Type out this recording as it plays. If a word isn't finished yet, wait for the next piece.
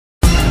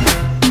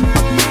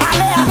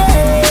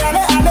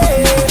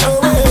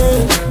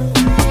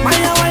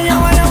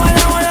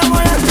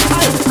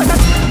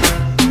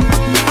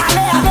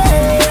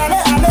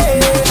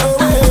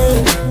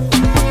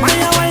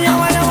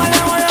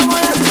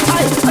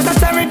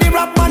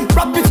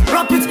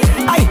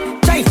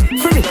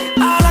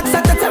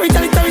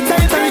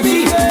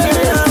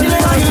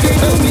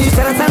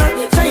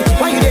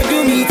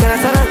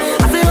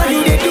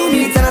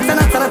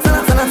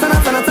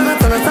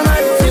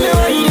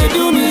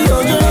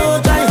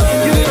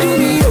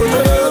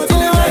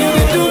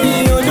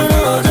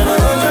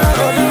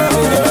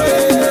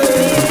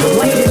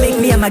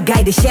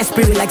they share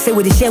spirit like say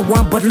we they share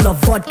one bottle of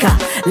vodka.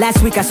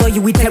 Last week I saw you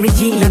with Terry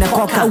G in a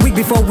coca. A week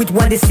before with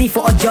what they see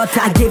for Ojoro.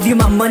 I gave you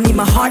my money,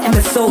 my heart and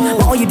my soul,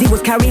 but all you did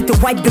was carry it to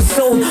wipe the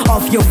soul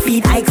off your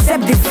feet. I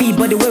accept defeat,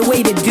 but the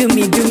way they do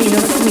me no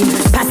sweet.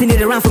 Passing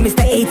it around from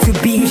Mr. A to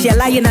B. You she a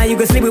liar now, you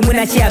go sleep with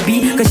Muna she a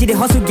B. Cause she the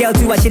hustle girl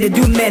too, I she the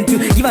do men too.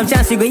 Give them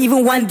chance, you go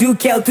even one do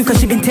kill too. Cause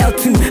she been tell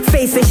too.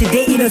 Face say she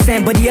dey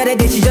innocent, but the other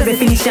day she just a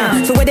finish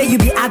on. So whether you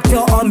be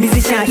actor or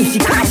musician, if she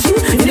catch you,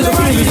 you never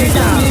see me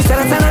musician.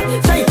 Tana,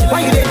 say,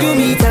 why you they do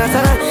me? Tana,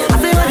 I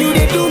say why you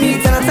they do me?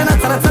 Tana, why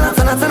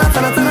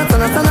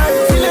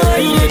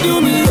you they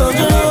do me?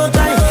 Ojoro,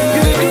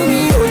 you they do me?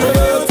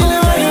 Ojoro,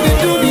 why you they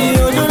do me?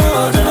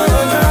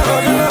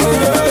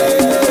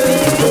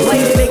 Why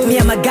you they make me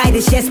and my guy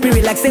they share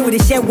spirit like say we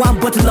they share one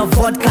bottle of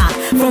vodka.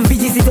 From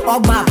VGC to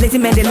Ogba, plenty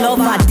men they love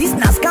her. This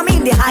now coming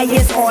in the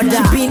highest order.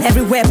 She been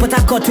everywhere, Port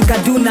Harcourt to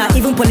Kaduna.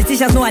 Even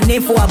politicians know her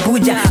name for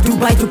Abuja.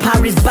 Dubai to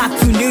Paris, back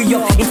to New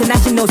York.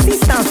 International C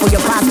stands for your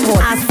passport.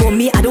 As for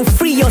me, I don't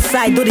free your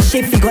side. Though the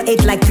shape figure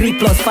 8 like 3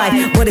 plus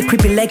 5. But the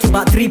creepy like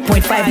about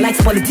 3.5.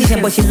 Likes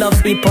politician, but she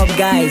loves hip-hop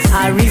guys.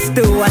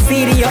 Aristo, I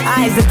see it in your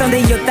eyes, the thunder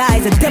in your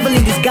thighs, the devil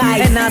in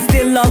disguise. And I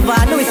still love her,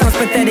 I know it sounds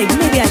pathetic.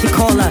 Maybe I should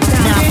call her.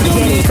 Nah,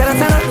 forget it.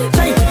 Tana,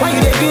 say, why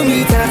you they do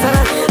me?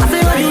 Tana, I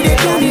say why you they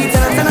do me?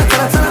 Tana,